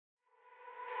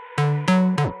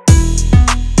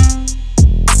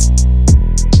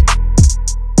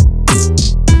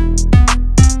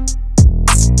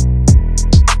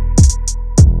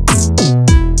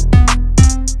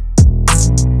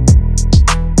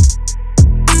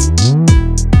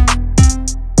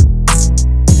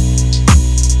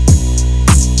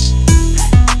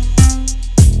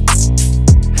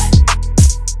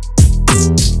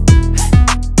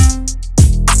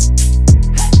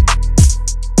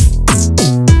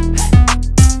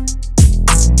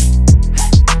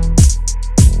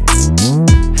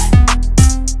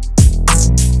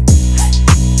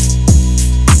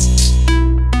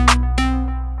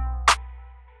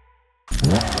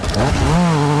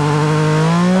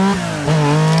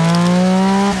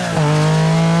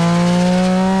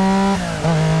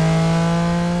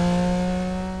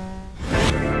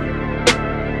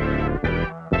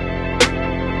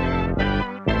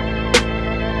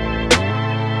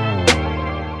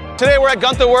Today we're at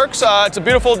Gunther Werks. It's a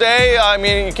beautiful day. I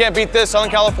mean, you can't beat this.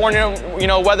 Southern California, you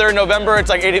know, weather in November,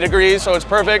 it's like 80 degrees, so it's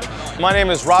perfect. My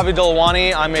name is Ravi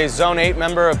Dilawani. I'm a Zone 8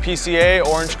 member of PCA,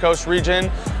 Orange Coast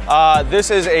region. This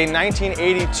is a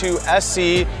 1982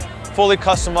 SC, fully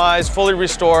customized, fully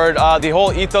restored. The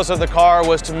whole ethos of the car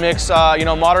was to mix, you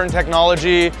know, modern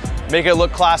technology, make it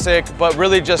look classic, but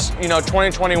really just, you know,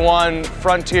 2021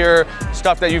 frontier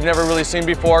stuff that you've never really seen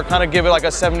before. Kind of give it like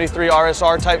a 73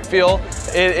 RSR type feel.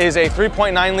 It is a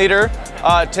 3.9 liter.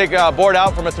 Take a board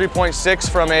out from a 3.6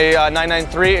 from a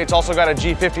 993. It's also got a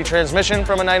G50 transmission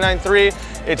from a 993.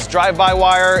 It's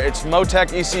drive-by-wire, it's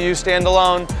Motec ECU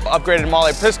standalone, upgraded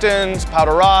Mahle pistons,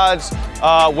 powder rods,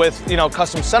 with, you know,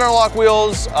 custom center lock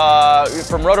wheels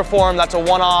from Rotiform. That's a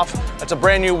one-off. That's a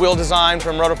brand new wheel design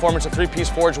from Rotiform. It's a three-piece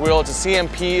forged wheel. It's a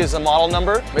CMP is the model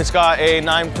number. It's got a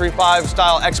 935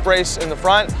 style X-brace in the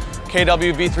front,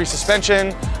 KW V3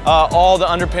 suspension. All the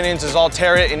underpinnings is all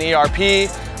Tarot and ERP.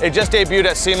 It just debuted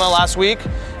at SEMA last week,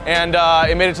 and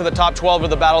it made it to the top 12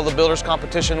 of the Battle of the Builders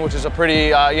competition, which is a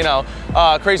pretty, you know,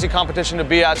 crazy competition to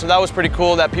be at. So that was pretty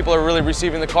cool that people are really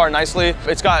receiving the car nicely.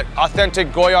 It's got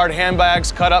authentic Goyard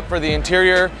handbags cut up for the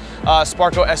interior,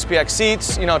 Sparco SPX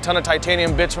seats, you know, a ton of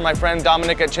titanium bits from my friend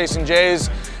Dominic at Chasing Jays.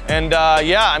 And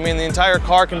yeah, I mean, the entire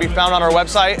car can be found on our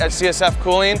website at CSF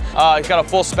Cooling. It's got a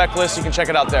full spec list. You can check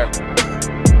it out there.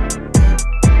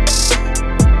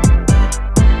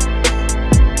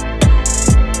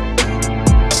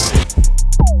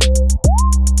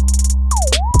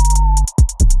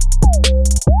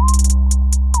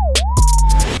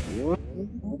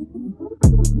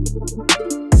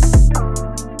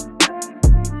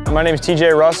 My name is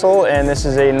TJ Russell, and this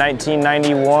is a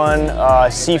 1991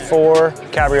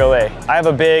 C4 Cabriolet. I have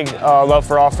a big love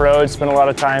for off-road, spent a lot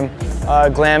of time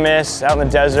Glamis, out in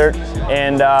the desert,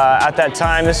 and at that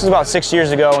time, this was about 6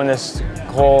 years ago when this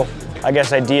whole, I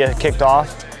guess, idea kicked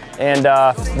off. And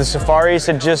the Safaris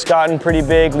had just gotten pretty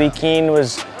big. Lee Keen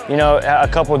was, you know, a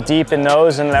couple deep in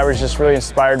those, and I was just really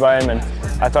inspired by them,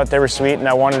 and I thought they were sweet, and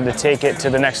I wanted to take it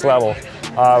to the next level.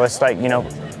 It's like, you know,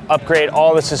 upgrade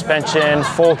all the suspension,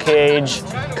 full cage,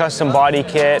 custom body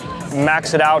kit,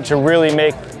 max it out to really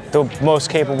make the most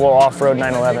capable off-road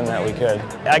 911 that we could.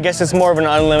 I guess it's more of an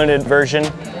unlimited version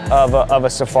of a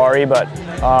Safari, but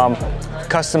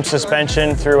custom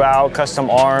suspension throughout, custom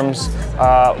arms.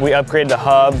 We upgraded the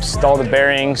hubs, all the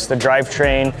bearings, the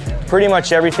drivetrain, pretty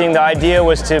much everything. The idea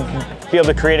was to be able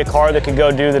to create a car that could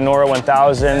go do the Nora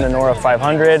 1000, the Nora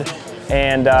 500,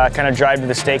 and kind of drive to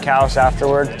the steakhouse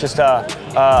afterward. Just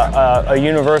a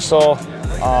universal,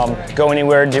 go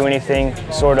anywhere, do anything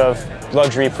sort of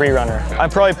luxury pre-runner. I'm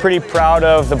probably pretty proud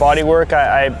of the bodywork.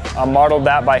 I modeled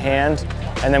that by hand,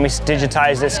 and then we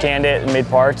digitized it, scanned it, and made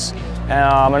parts.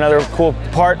 Another cool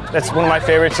part that's one of my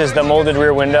favorites is the molded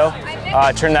rear window.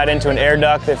 Turn that into an air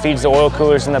duct that feeds the oil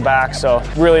coolers in the back. So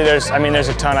really, there's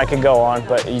a ton I could go on,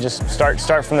 but you just start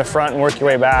from the front and work your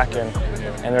way back, and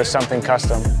there's something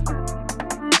custom.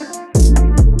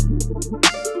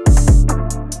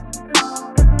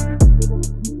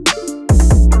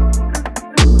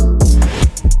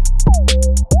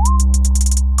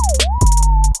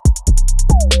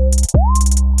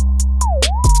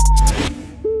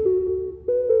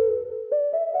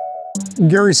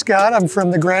 Gary Scott, I'm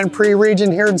from the Grand Prix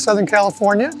region here in Southern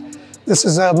California. This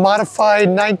is a modified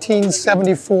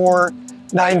 1974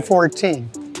 914.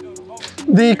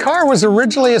 The car was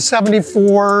originally a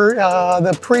 74.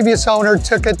 The previous owner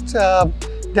took it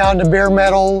down to bare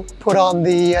metal, put on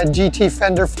the GT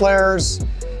fender flares,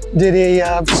 did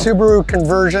a Subaru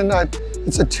conversion.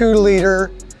 It's a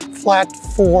 2-liter flat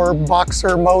 4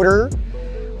 boxer motor,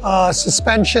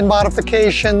 suspension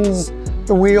modifications,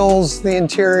 the wheels, the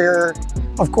interior.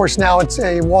 Of course, now it's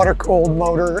a water-cooled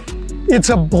motor. It's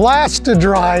a blast to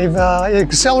drive. It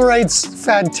accelerates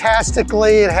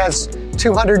fantastically. It has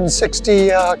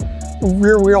 260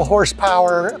 rear-wheel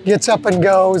horsepower. Gets up and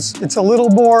goes. It's a little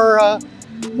more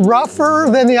rougher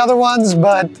than the other ones,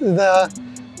 but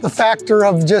the factor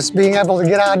of just being able to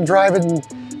get out and drive it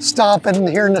and stop and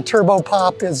hearing the turbo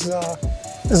pop is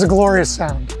a glorious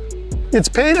sound. It's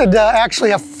painted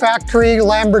actually a factory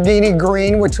Lamborghini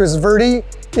green, which was Verdi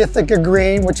Ithaca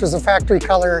green, which was a factory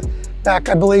color back,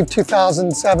 I believe,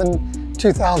 2007,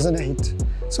 2008.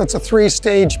 So it's a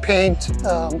 3-stage paint,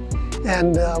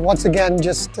 and once again,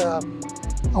 just a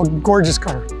gorgeous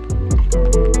car.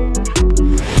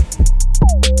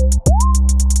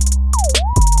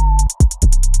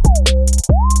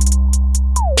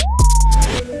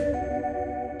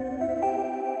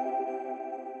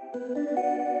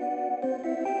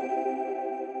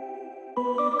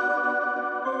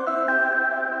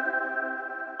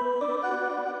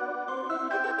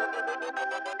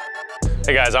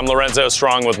 Hey guys, I'm Lorenzo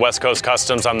Strong with West Coast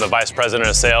Customs. I'm the Vice President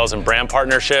of Sales and Brand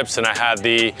Partnerships, and I had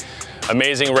the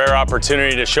amazing rare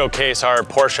opportunity to showcase our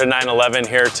Porsche 911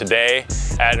 here today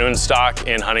at ÜnStock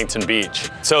in Huntington Beach.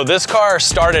 So this car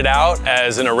started out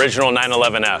as an original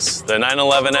 911S. The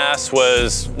 911S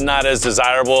was not as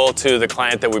desirable to the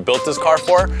client that we built this car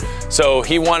for, so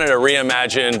he wanted a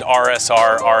reimagined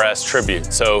RSR RS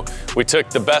tribute. So we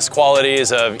took the best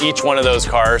qualities of each one of those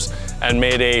cars and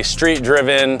made a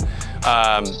street-driven,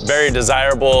 very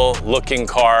desirable looking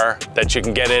car that you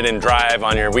can get in and drive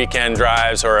on your weekend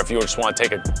drives, or if you just want to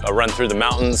take a run through the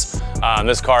mountains.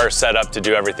 This car is set up to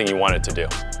do everything you want it to do.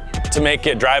 To make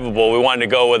it drivable, we wanted to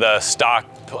go with a stock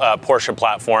Porsche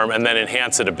platform and then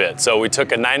enhance it a bit. So we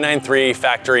took a 993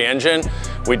 factory engine.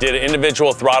 We did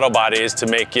individual throttle bodies to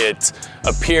make it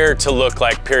appear to look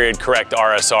like period correct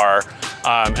RSR.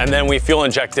 And then we fuel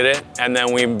injected it, and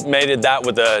then we mated that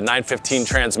with a 915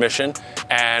 transmission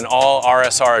and all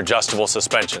RSR adjustable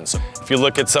suspensions. If you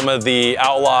look at some of the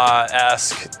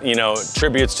Outlaw-esque,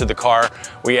 tributes to the car,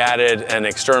 we added an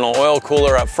external oil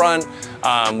cooler up front.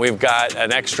 We've got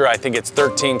an extra, I think it's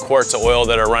 13 quarts of oil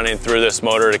that are running through this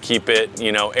motor to keep it,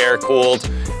 air cooled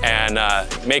and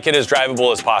make it as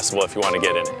drivable as possible if you want to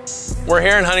get in it. We're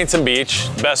here in Huntington Beach,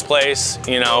 best place,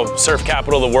 surf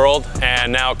capital of the world,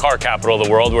 and now car capital of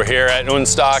the world. We're here at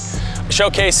ÜnStock,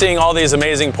 showcasing all these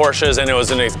amazing Porsches, and it was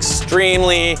an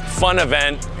extremely fun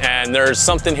event, and there's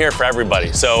something here for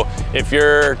everybody. So if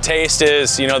your taste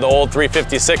is, the old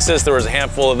 356s, there was a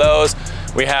handful of those.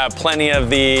 We have plenty of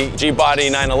the G-body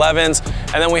 911s,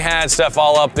 and then we had stuff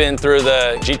all up in through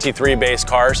the GT3 base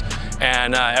cars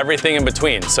and everything in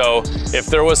between. So if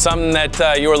there was something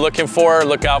that you were looking for,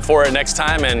 look out for it next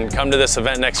time and come to this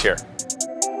event next year.